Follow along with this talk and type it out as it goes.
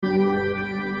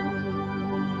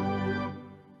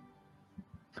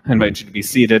I invite you to be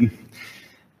seated.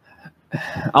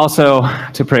 Also,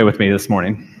 to pray with me this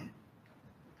morning.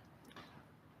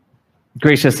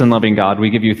 Gracious and loving God,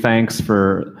 we give you thanks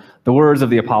for the words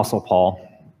of the Apostle Paul,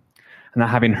 and that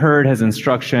having heard his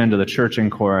instruction to the church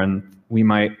in Corinth, we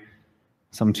might,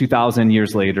 some 2,000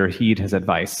 years later, heed his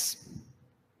advice.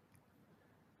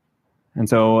 And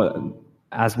so,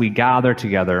 as we gather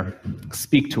together,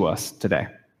 speak to us today.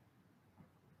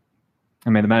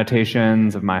 And may the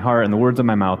meditations of my heart and the words of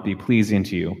my mouth be pleasing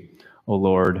to you, O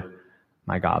Lord,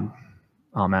 my God.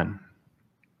 Amen.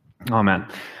 Amen.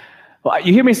 Well,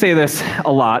 you hear me say this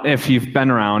a lot if you've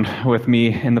been around with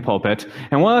me in the pulpit.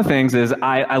 And one of the things is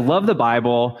I love the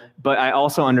Bible, but I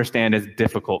also understand it's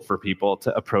difficult for people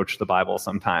to approach the Bible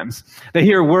sometimes. They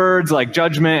hear words like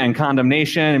judgment and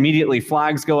condemnation, immediately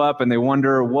flags go up, and they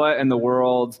wonder what in the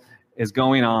world is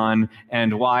going on,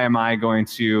 and what am I going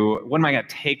to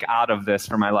take out of this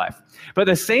for my life? But at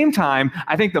the same time,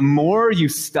 I think the more you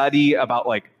study about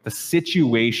the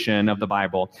situation of the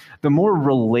Bible, the more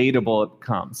relatable it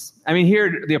becomes. I mean,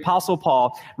 here the Apostle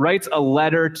Paul writes a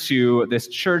letter to this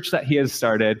church that he has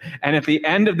started, and at the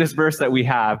end of this verse that we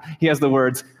have, he has the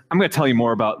words, I'm going to tell you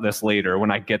more about this later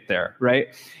when I get there, right?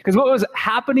 Because what was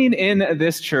happening in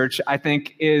this church, I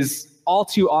think, is all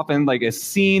too often is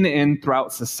seen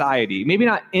throughout society. Maybe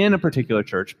not in a particular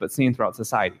church, but seen throughout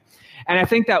society. And I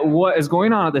think that what is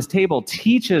going on at this table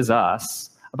teaches us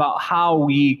about how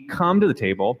we come to the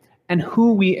table and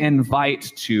who we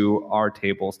invite to our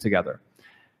tables together.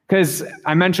 Because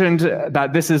I mentioned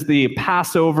that this is the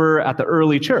Passover at the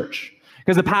early church.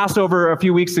 Because the Passover a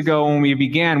few weeks ago when we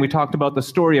began, we talked about the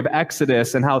story of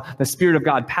Exodus and how the Spirit of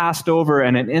God passed over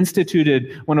and it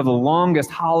instituted one of the longest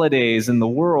holidays in the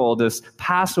world, this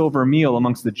Passover meal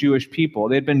amongst the Jewish people.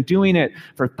 They'd been doing it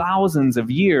for thousands of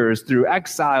years through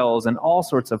exiles and all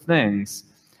sorts of things.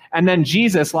 And then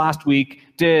Jesus last week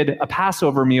did a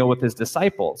Passover meal with his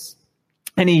disciples.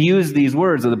 And he used these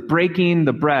words of breaking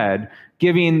the bread,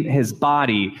 giving his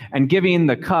body, and giving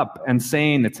the cup and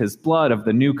saying it's his blood of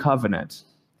the new covenant.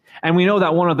 And we know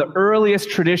that one of the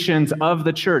earliest traditions of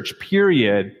the church,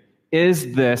 period,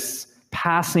 is this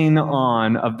passing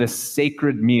on of this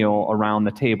sacred meal around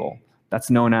the table.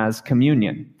 That's known as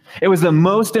communion. It was the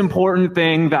most important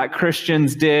thing that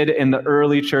Christians did in the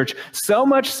early church, so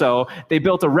much so they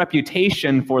built a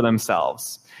reputation for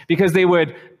themselves, because they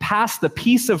would pass the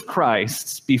peace of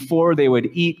Christ before they would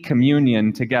eat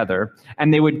communion together,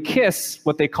 and they would kiss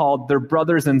what they called their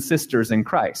brothers and sisters in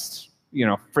Christ,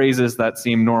 phrases that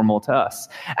seem normal to us.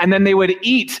 And then they would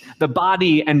eat the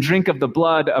body and drink of the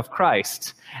blood of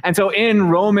Christ. And so in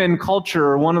Roman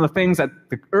culture, one of the things that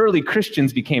the early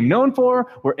Christians became known for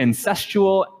were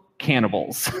incestual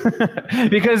cannibals,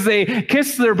 because they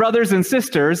kissed their brothers and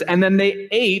sisters, and then they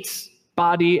ate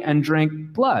body and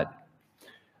drank blood.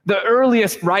 The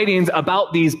earliest writings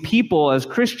about these people as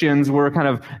Christians were kind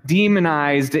of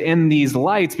demonized in these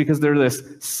lights because they're this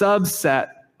subset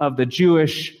of the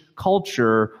Jewish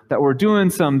culture that were doing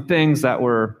some things that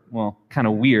were, kind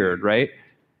of weird, right?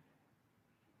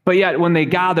 But yet, when they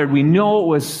gathered, we know it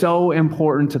was so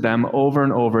important to them over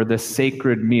and over, this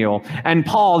sacred meal. And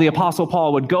Paul, the Apostle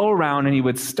Paul, would go around and he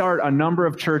would start a number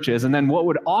of churches. And then what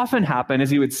would often happen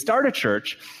is he would start a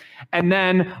church, and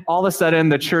then all of a sudden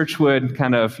the church would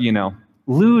kind of,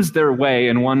 lose their way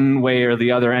in one way or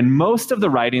the other. And most of the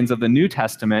writings of the New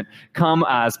Testament come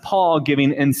as Paul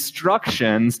giving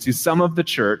instructions to some of the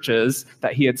churches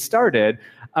that he had started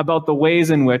about the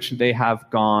ways in which they have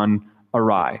gone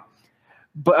awry.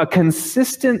 But a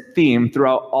consistent theme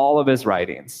throughout all of his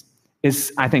writings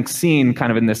is, I think, seen kind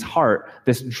of in this heart,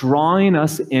 this drawing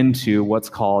us into what's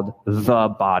called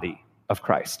the body of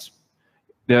Christ.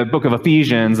 The book of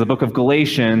Ephesians, the book of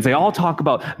Galatians, they all talk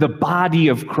about the body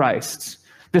of Christ,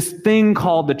 this thing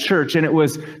called the church. And it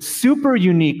was super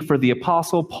unique for the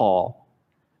Apostle Paul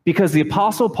because the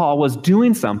Apostle Paul was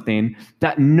doing something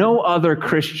that no other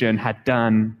Christian had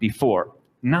done before,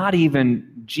 not even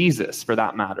Jesus for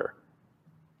that matter.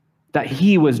 That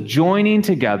he was joining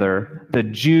together the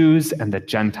Jews and the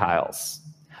Gentiles,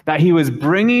 that he was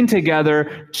bringing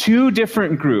together two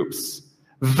different groups,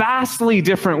 vastly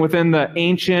different within the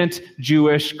ancient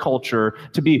Jewish culture,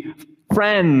 to be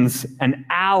friends and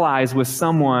allies with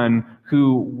someone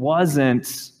who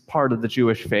wasn't part of the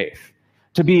Jewish faith,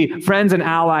 to be friends and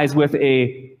allies with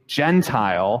a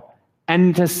Gentile,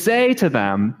 and to say to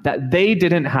them that they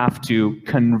didn't have to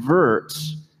convert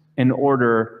in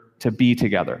order to be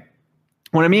together.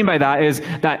 What I mean by that is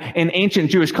that in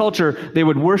ancient Jewish culture, they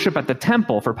would worship at the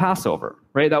temple for Passover,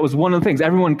 right? That was one of the things.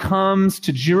 Everyone comes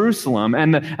to Jerusalem,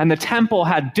 and the temple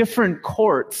had different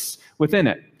courts within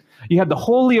it. You had the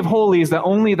Holy of Holies that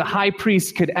only the high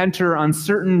priest could enter on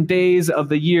certain days of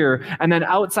the year. And then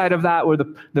outside of that were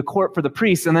the court for the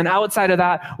priests. And then outside of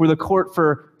that were the court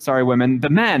for, the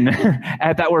men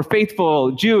that were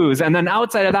faithful Jews. And then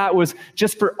outside of that was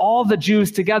just for all the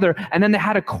Jews together. And then they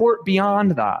had a court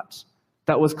beyond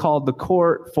that was called the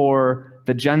court for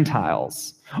the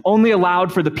Gentiles. Only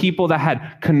allowed for the people that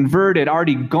had converted,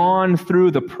 already gone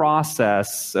through the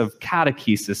process of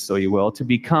catechesis, so you will, to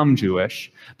become Jewish,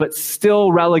 but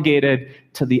still relegated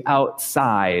to the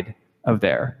outside of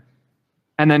there.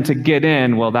 And then to get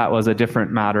in, well, that was a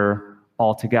different matter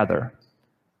altogether.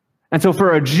 And so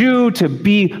for a Jew to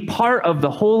be part of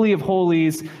the Holy of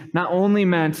Holies not only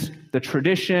meant the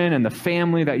tradition and the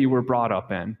family that you were brought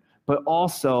up in, but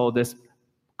also this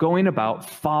going about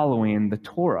following the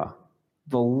Torah,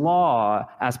 the law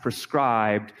as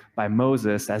prescribed by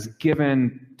Moses, as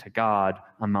given to God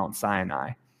on Mount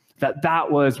Sinai. That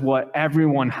was what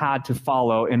everyone had to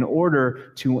follow in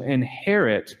order to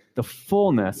inherit the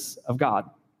fullness of God.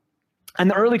 And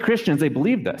the early Christians, they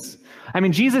believed this. I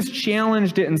mean, Jesus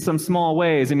challenged it in some small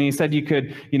ways. I mean, he said you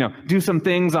could, do some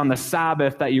things on the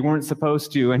Sabbath that you weren't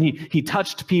supposed to. And he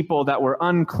touched people that were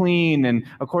unclean. And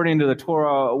according to the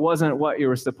Torah, it wasn't what you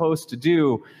were supposed to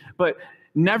do. But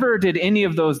never did any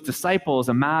of those disciples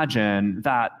imagine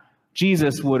that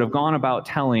Jesus would have gone about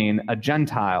telling a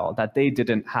Gentile that they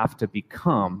didn't have to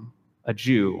become a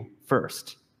Jew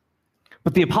first.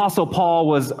 But the Apostle Paul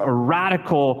was a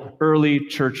radical early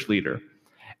church leader,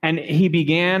 and he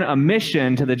began a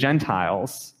mission to the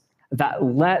Gentiles that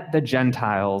let the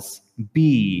Gentiles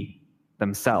be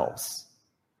themselves.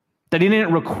 That he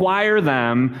didn't require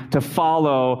them to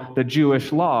follow the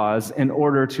Jewish laws in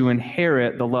order to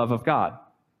inherit the love of God.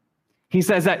 He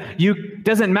says that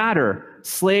doesn't matter,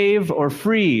 slave or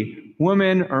free,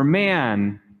 woman or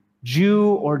man,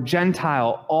 Jew or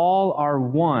Gentile, all are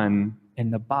one in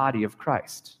the body of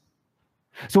Christ.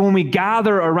 So when we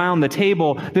gather around the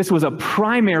table, this was a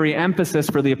primary emphasis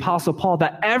for the Apostle Paul,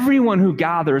 that everyone who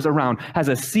gathers around has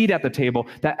a seat at the table,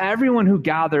 that everyone who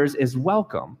gathers is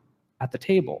welcome at the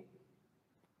table.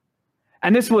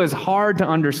 And this was hard to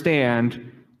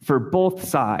understand for both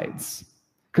sides,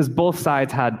 because both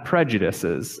sides had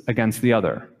prejudices against the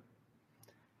other.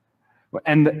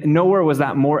 And nowhere was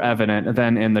that more evident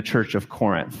than in the church of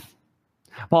Corinth.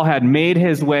 Paul had made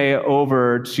his way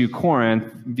over to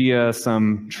Corinth via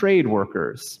some trade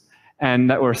workers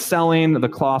and that were selling the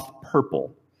cloth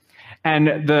purple.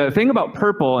 And the thing about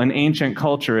purple in ancient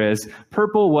culture is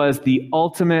purple was the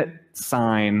ultimate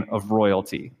sign of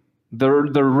royalty. The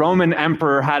Roman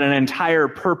emperor had an entire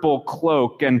purple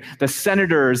cloak, and the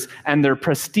senators and their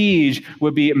prestige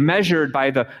would be measured by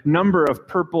the number of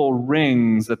purple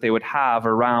rings that they would have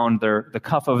around the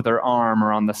cuff of their arm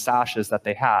or on the sashes that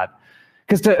they had.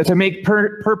 Because to make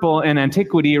purple in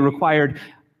antiquity required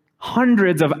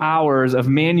hundreds of hours of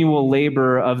manual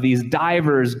labor of these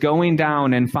divers going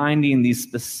down and finding these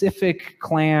specific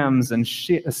clams and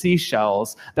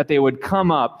seashells that they would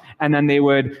come up and then they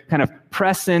would kind of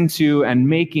press into and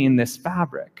making this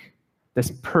fabric,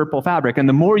 this purple fabric. And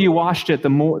the more you washed it, the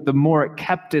more it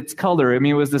kept its color. I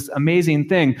mean, it was this amazing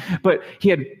thing. But he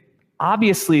had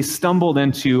obviously stumbled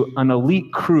into an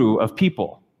elite crew of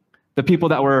people. The people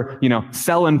that were,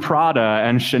 selling Prada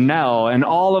and Chanel and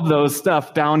all of those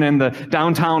stuff down in the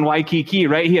downtown Waikiki,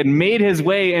 right? He had made his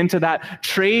way into that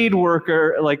trade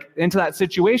worker, into that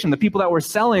situation, the people that were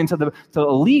selling to the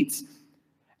elites.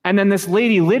 And then this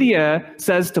lady, Lydia,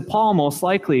 says to Paul, most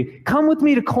likely, come with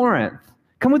me to Corinth.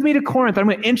 Come with me to Corinth. I'm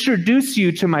going to introduce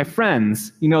you to my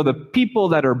friends, the people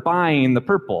that are buying the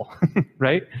purple,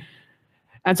 right?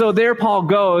 And so there Paul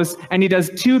goes, and he does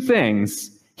two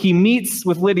things. He meets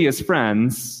with Lydia's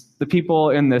friends, the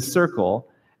people in this circle,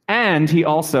 and he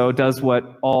also does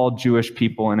what all Jewish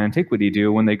people in antiquity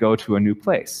do when they go to a new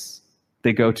place.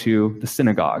 They go to the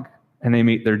synagogue, and they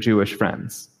meet their Jewish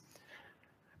friends.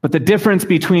 But the difference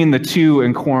between the two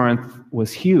in Corinth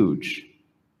was huge.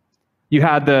 You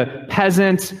had the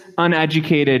peasant,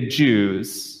 uneducated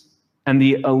Jews and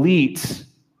the elite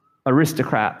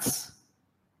aristocrats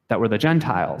that were the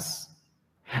Gentiles.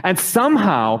 And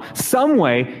somehow, some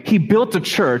way, he built a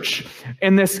church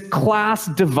in this class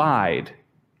divide.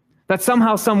 That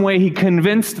somehow, some way, he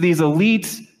convinced these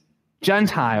elite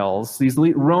Gentiles, these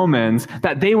elite Romans,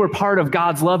 that they were part of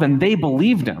God's love and they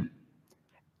believed him.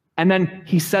 And then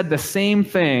he said the same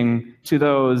thing to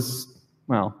those,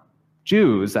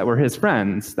 Jews that were his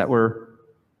friends, that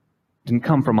didn't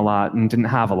come from a lot and didn't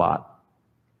have a lot.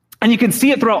 And you can see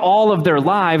it throughout all of their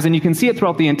lives, and you can see it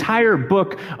throughout the entire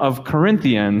book of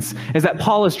Corinthians, is that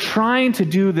Paul is trying to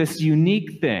do this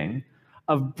unique thing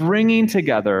of bringing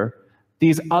together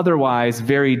these otherwise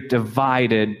very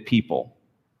divided people.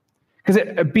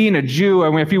 Because being a Jew,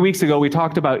 a few weeks ago we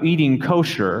talked about eating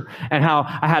kosher and how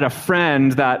I had a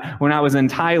friend that when I was in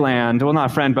Thailand, well, not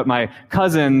a friend, but my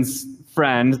cousin's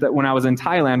friend that when I was in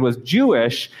Thailand was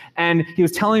Jewish, and he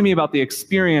was telling me about the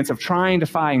experience of trying to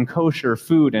find kosher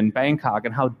food in Bangkok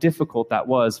and how difficult that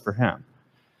was for him.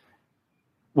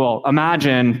 Well,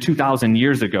 imagine 2,000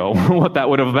 years ago what that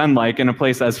would have been like in a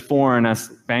place as foreign as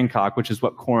Bangkok, which is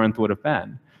what Corinth would have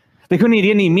been. They couldn't eat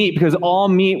any meat because all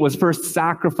meat was first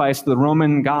sacrificed to the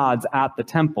Roman gods at the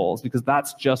temples, because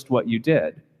that's just what you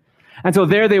did. And so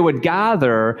there they would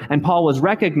gather, and Paul was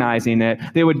recognizing it.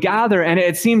 They would gather, and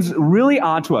it seems really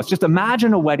odd to us. Just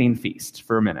imagine a wedding feast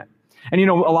for a minute. And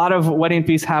a lot of wedding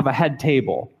feasts have a head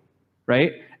table,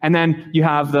 right? And then you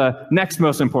have the next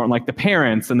most important, like the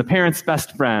parents and the parents'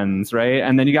 best friends, right?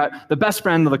 And then you got the best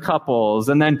friend of the couples.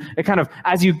 And then it kind of,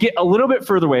 as you get a little bit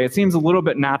further away, it seems a little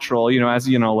bit natural,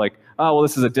 like, oh, well,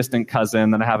 this is a distant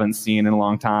cousin that I haven't seen in a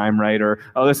long time, right? Or,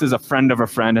 oh, this is a friend of a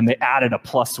friend, and they added a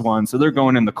 +1, so they're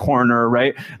going in the corner,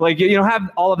 right? Like, have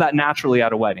all of that naturally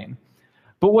at a wedding.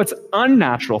 But what's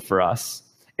unnatural for us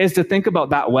is to think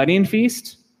about that wedding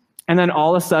feast, and then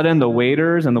all of a sudden, the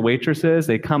waiters and the waitresses,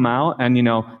 they come out, and,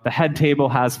 the head table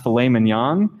has filet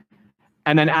mignon.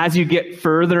 And then as you get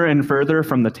further and further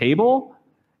from the table,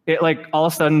 it like all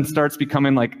of a sudden starts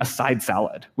becoming like a side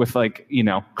salad with like,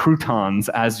 croutons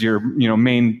as your,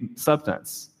 main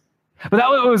substance. But that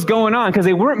was what was going on, because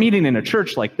they weren't meeting in a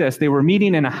church like this. They were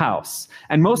meeting in a house.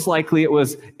 And most likely it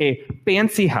was a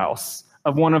fancy house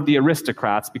of one of the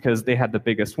aristocrats, because they had the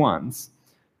biggest ones.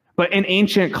 But in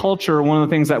ancient culture, one of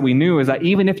the things that we knew is that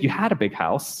even if you had a big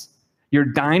house, your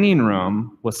dining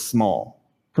room was small.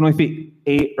 It could only fit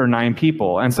 8 or 9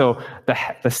 people. And so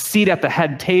the seat at the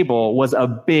head table was a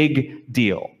big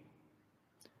deal.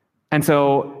 And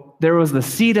so there was the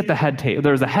seat at the head table.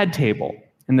 There was a head table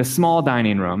in the small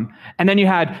dining room. And then you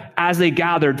had, as they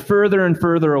gathered further and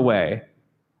further away,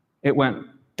 it went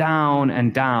down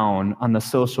and down on the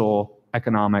social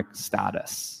economic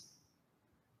status.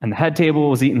 And the head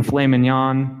table was eating filet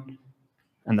mignon,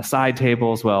 and the side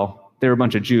tables, well, they were a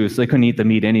bunch of Jews, so they couldn't eat the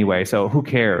meat anyway, so who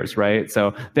cares, right?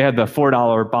 So they had the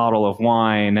 $4 bottle of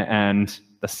wine and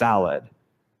the salad.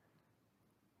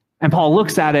 And Paul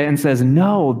looks at it and says,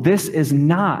 no, this is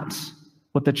not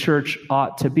what the church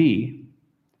ought to be.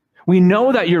 We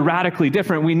know that you're radically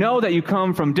different. We know that you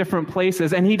come from different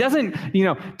places. And he doesn't,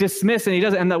 dismiss, and he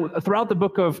doesn't, and throughout the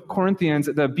book of Corinthians,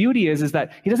 the beauty is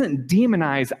that he doesn't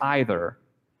demonize either.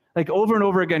 Like over and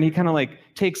over again, he kind of like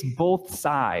takes both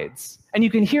sides. And you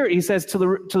can hear it. He says to the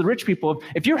rich people,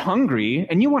 if you're hungry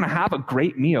and you want to have a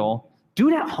great meal, do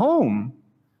it at home.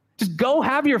 Just go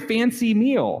have your fancy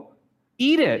meal.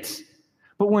 Eat it.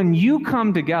 But when you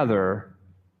come together,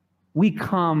 we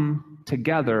come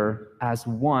together as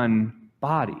one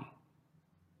body.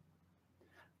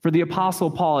 For the Apostle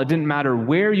Paul, it didn't matter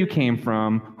where you came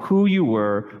from, who you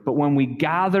were, but when we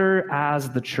gather as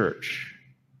the church,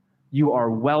 you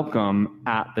are welcome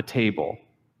at the table.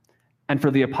 And for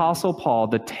the Apostle Paul,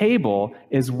 the table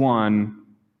is one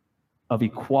of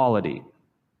equality.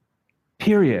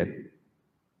 Period.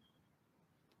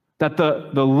 That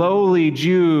the lowly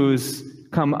Jews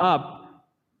come up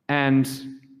and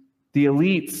the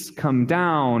elites come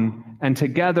down, and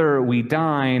together we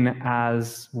dine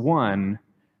as one.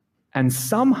 And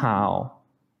somehow,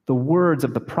 the words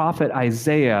of the prophet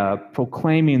Isaiah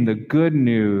proclaiming the good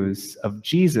news of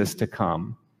Jesus to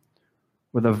come,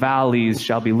 where the valleys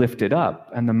shall be lifted up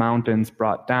and the mountains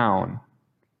brought down,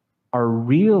 are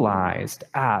realized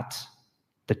at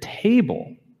the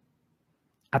table.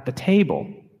 At the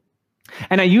table.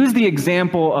 And I use the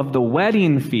example of the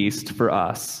wedding feast for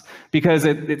us because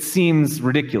it seems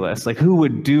ridiculous. Like, who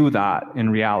would do that in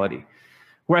reality?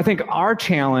 Where I think our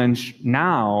challenge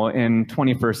now in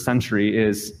 21st century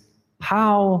is,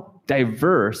 how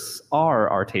diverse are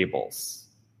our tables?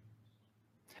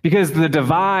 Because the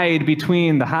divide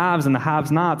between the haves and the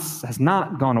have-nots has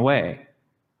not gone away.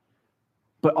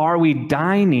 But are we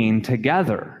dining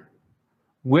together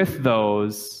with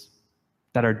those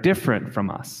that are different from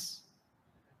us?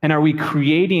 And are we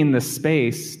creating the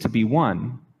space to be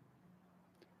one?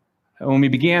 When we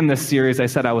began this series, I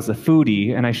said I was a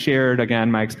foodie, and I shared, again,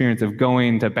 my experience of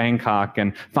going to Bangkok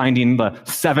and finding the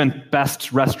 7th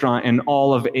best restaurant in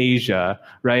all of Asia,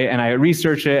 right? And I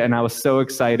researched it, and I was so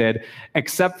excited,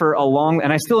 except for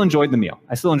and I still enjoyed the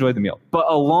meal. But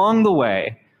along the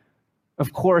way,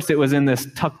 of course, it was in this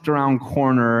tucked around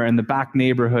corner in the back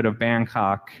neighborhood of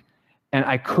Bangkok, and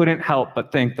I couldn't help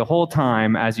but think the whole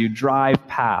time as you drive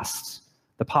past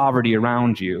the poverty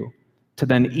around you, to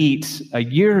then eat a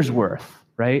year's worth,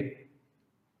 right?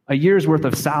 a year's worth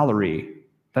of salary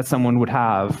that someone would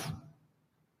have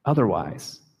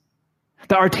otherwise.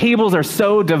 That our tables are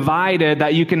so divided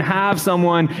that you can have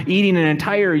someone eating an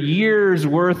entire year's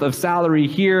worth of salary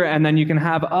here, and then you can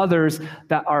have others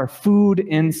that are food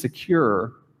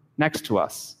insecure next to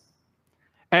us.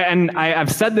 And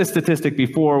I've said this statistic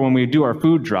before when we do our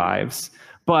food drives,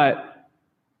 but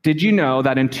did you know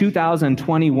that in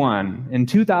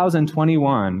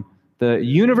 2021, the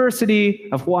University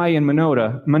of Hawaii in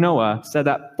Manoa said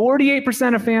that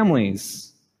 48% of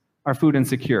families are food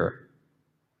insecure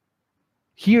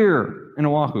here in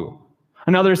Oahu.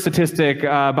 Another statistic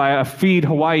by Feed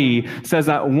Hawaii says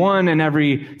that 1 in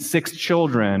every 6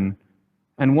 children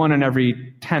and 1 in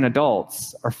every 10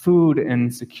 adults are food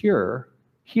insecure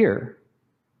here.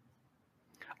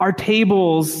 Our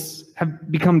tables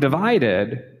have become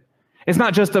divided. It's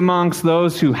not just amongst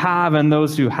those who have and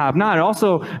those who have not. It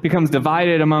also becomes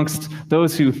divided amongst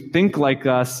those who think like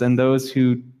us and those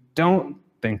who don't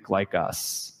think like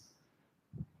us.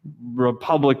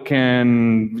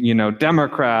 Republican,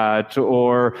 Democrat,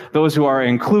 or those who are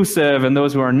inclusive and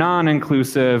those who are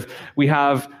non-inclusive. We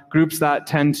have groups that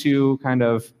tend to kind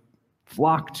of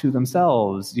flock to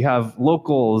themselves. You have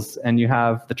locals and you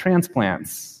have the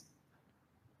transplants.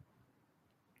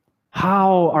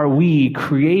 How are we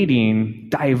creating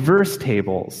diverse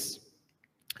tables?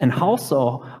 And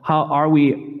also, how are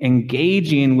we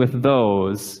engaging with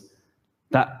those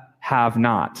that have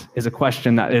not? Is a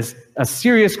question that is a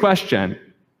serious question.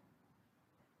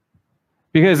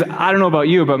 Because I don't know about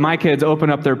you, but my kids open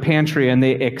up their pantry and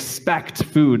they expect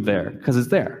food there because it's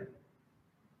there.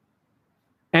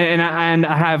 And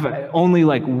I have only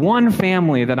like one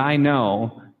family that I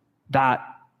know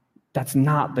that's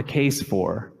not the case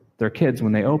for their kids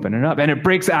when they open it up. And it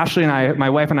breaks Ashley and I, my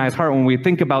wife and I's heart when we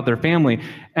think about their family.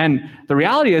 And the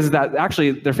reality is that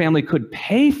actually their family could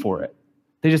pay for it.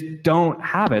 They just don't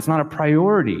have it. It's not a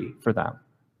priority for them.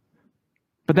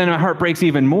 But then my heart breaks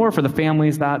even more for the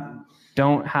families that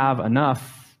don't have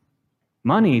enough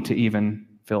money to even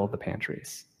fill the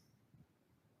pantries.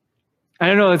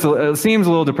 I know it seems a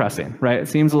little depressing, right? It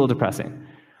seems a little depressing.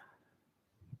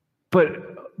 But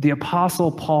the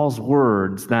Apostle Paul's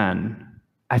words then,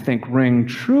 I think, ring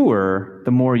truer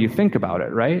the more you think about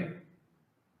it, right?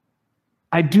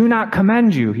 I do not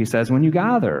commend you, he says, when you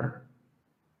gather.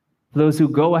 Those who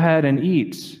go ahead and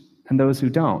eat and those who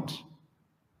don't.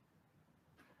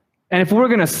 And if we're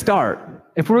going to start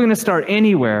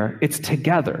anywhere, it's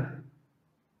together.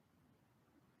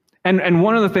 And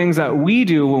one of the things that we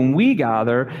do when we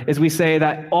gather is we say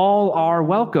that all are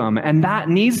welcome, and that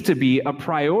needs to be a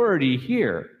priority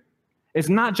here. It's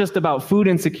not just about food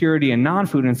insecurity and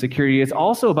non-food insecurity. It's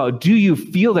also about, do you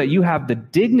feel that you have the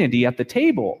dignity at the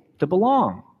table to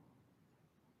belong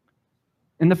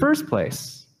in the first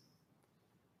place?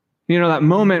 That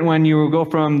moment when you go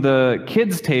from the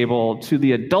kids' table to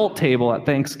the adult table at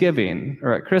Thanksgiving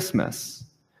or at Christmas.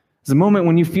 It's a moment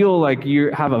when you feel like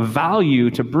you have a value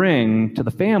to bring to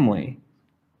the family.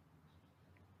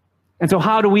 And so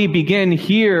how do we begin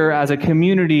here as a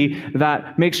community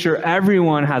that makes sure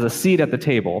everyone has a seat at the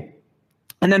table?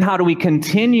 And then how do we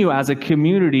continue as a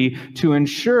community to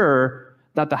ensure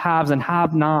that the haves and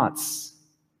have-nots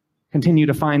continue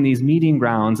to find these meeting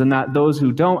grounds, and that those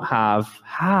who don't have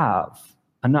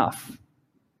enough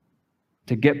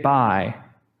to get by,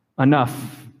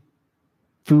 enough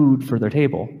food for their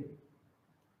table?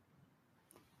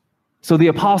 So the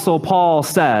Apostle Paul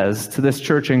says to this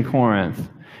church in Corinth,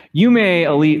 you may,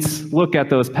 elites, look at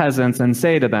those peasants and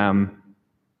say to them,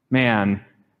 man,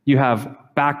 you have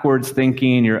backwards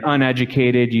thinking, you're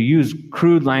uneducated, you use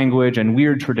crude language and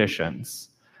weird traditions.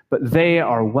 But they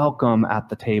are welcome at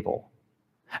the table.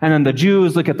 And then the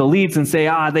Jews look at the elites and say,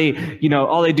 all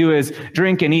they do is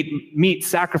drink and eat meat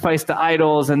sacrificed to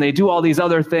idols, and they do all these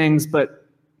other things. But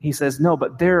he says, no,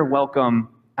 but they're welcome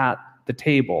at the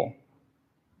table.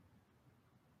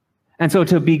 And so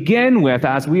to begin with,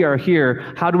 as we are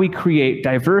here, how do we create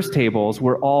diverse tables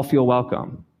where all feel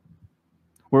welcome?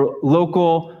 Where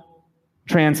local,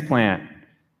 transplant,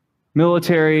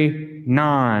 military,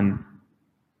 non,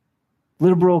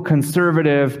 liberal,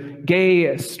 conservative,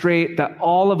 gay, straight, that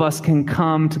all of us can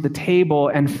come to the table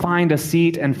and find a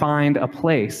seat and find a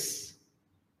place.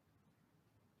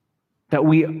 That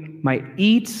we might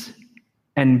eat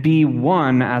and be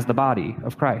one as the body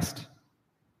of Christ.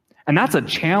 And that's a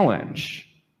challenge.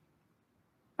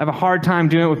 I have a hard time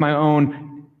doing it with my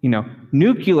own,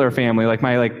 nuclear family, like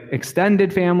my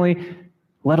extended family,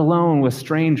 let alone with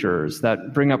strangers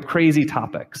that bring up crazy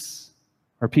topics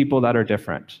or people that are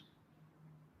different.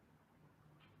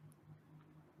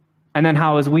 And then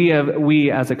how as we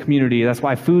as a community, that's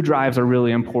why food drives are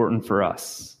really important for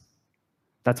us.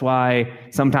 That's why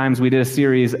sometimes we did a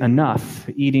series, Enough,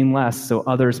 Eating Less so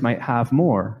others might have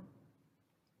more.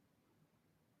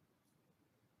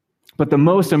 But the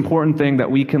most important thing that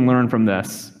we can learn from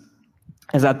this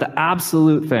is that the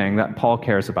absolute thing that Paul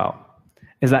cares about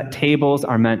is that tables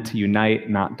are meant to unite,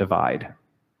 not divide.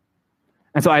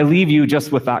 And so I leave you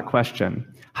just with that question.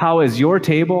 How is your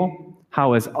table,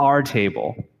 how is our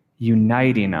table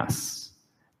uniting us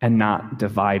and not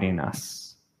dividing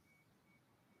us?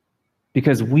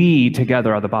 Because we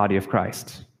together are the body of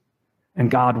Christ.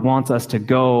 And God wants us to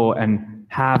go and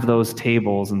have those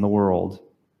tables in the world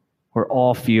where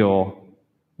all feel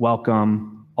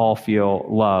welcome, all feel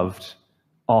loved,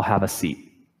 all have a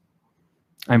seat.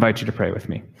 I invite you to pray with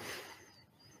me.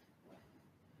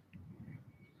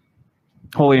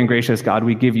 Holy and gracious God,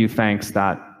 we give you thanks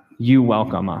that you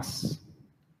welcome us.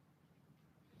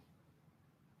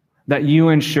 That you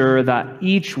ensure that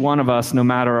each one of us, no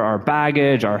matter our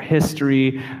baggage, our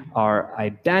history, our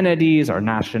identities, our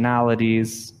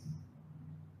nationalities,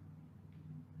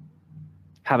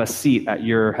 have a seat at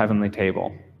your heavenly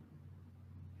table.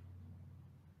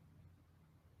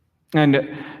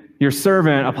 And your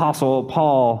servant, Apostle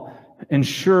Paul,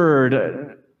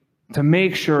 ensured to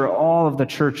make sure all of the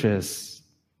churches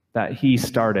that he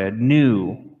started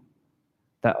knew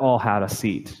that all had a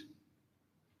seat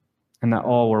and that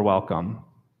all were welcome.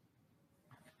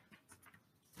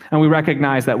 And we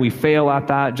recognize that we fail at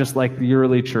that just like the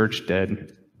early church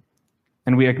did.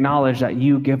 And we acknowledge that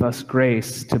you give us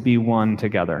grace to be one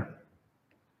together.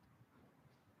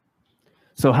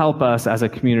 So help us as a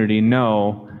community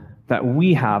know that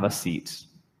we have a seat.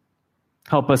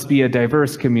 Help us be a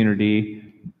diverse community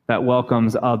that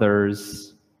welcomes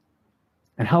others.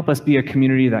 And help us be a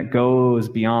community that goes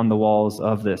beyond the walls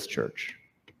of this church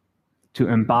to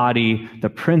embody the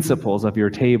principles of your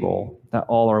table that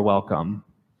all are welcome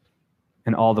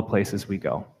in all the places we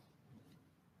go.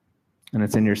 And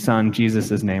it's in your Son,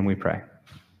 Jesus' name, we pray.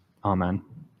 Amen.